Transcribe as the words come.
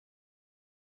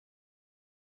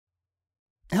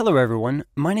Hello everyone,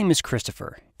 my name is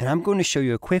Christopher, and I'm going to show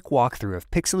you a quick walkthrough of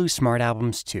Pixellu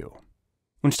SmartAlbums 2.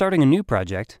 When starting a new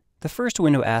project, the first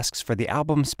window asks for the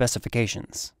album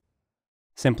specifications.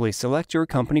 Simply select your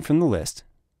company from the list,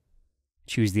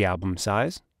 choose the album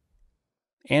size,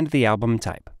 and the album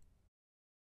type.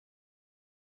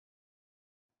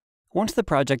 Once the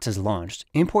project is launched,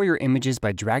 import your images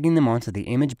by dragging them onto the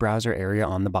image browser area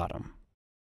on the bottom.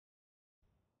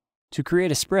 To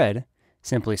create a spread,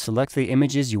 simply select the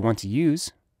images you want to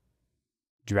use,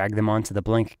 drag them onto the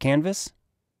blank canvas,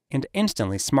 and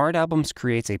instantly SmartAlbums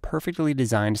creates a perfectly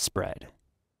designed spread.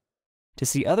 To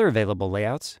see other available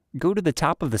layouts, go to the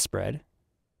top of the spread,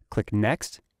 click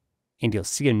Next, and you'll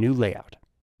see a new layout.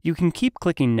 You can keep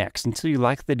clicking Next until you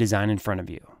like the design in front of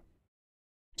you.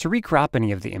 To recrop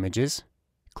any of the images,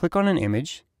 click on an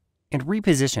image and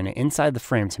reposition it inside the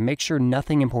frame to make sure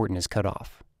nothing important is cut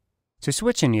off. To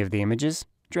switch any of the images,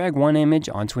 drag one image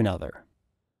onto another.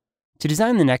 To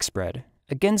design the next spread,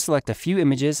 again select a few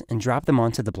images and drop them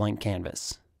onto the blank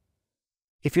canvas.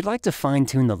 If you'd like to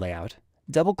fine-tune the layout,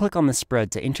 double-click on the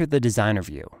spread to enter the designer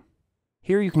view.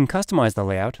 Here you can customize the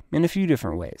layout in a few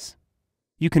different ways.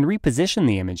 You can reposition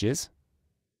the images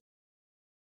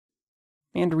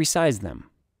and resize them.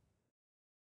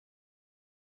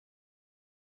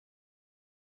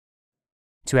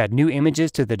 To add new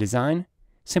images to the design,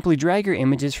 simply drag your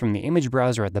images from the image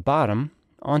browser at the bottom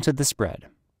onto the spread.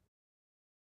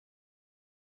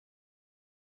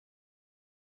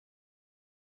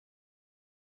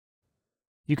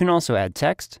 You can also add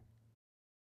text,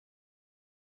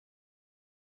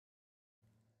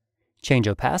 change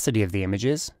opacity of the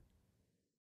images,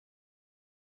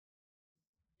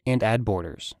 and add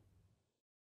borders.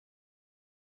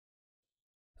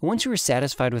 Once you are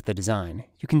satisfied with the design,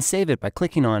 you can save it by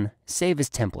clicking on Save as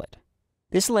Template.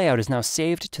 This layout is now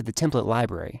saved to the template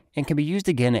library and can be used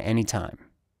again at any time.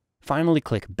 Finally,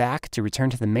 click Back to return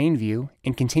to the main view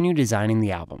and continue designing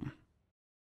the album.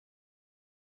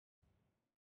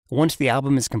 Once the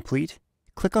album is complete,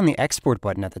 click on the Export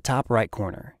button at the top right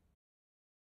corner.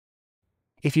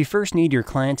 If you first need your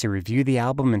client to review the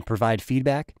album and provide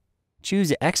feedback,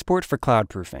 choose Export for Cloud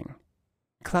Proofing.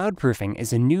 Cloud Proofing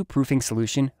is a new proofing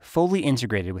solution fully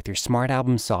integrated with your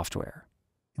SmartAlbums software.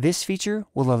 This feature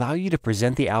will allow you to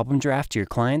present the album draft to your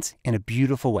clients in a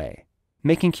beautiful way,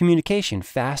 making communication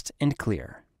fast and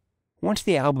clear. Once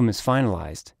the album is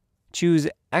finalized, choose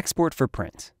Export for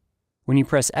Print. When you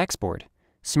press Export,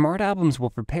 SmartAlbums will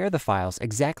prepare the files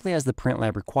exactly as the print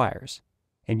lab requires,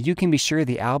 and you can be sure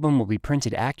the album will be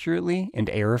printed accurately and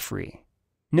error-free.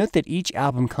 Note that each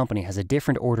album company has a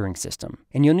different ordering system,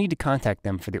 and you'll need to contact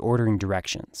them for the ordering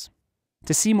directions.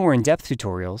 To see more in-depth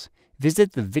tutorials,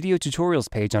 visit the video tutorials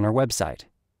page on our website.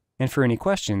 And for any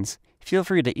questions, feel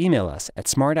free to email us at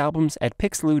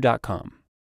smartalbums@pixellu.com.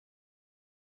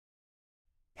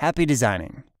 Happy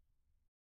designing!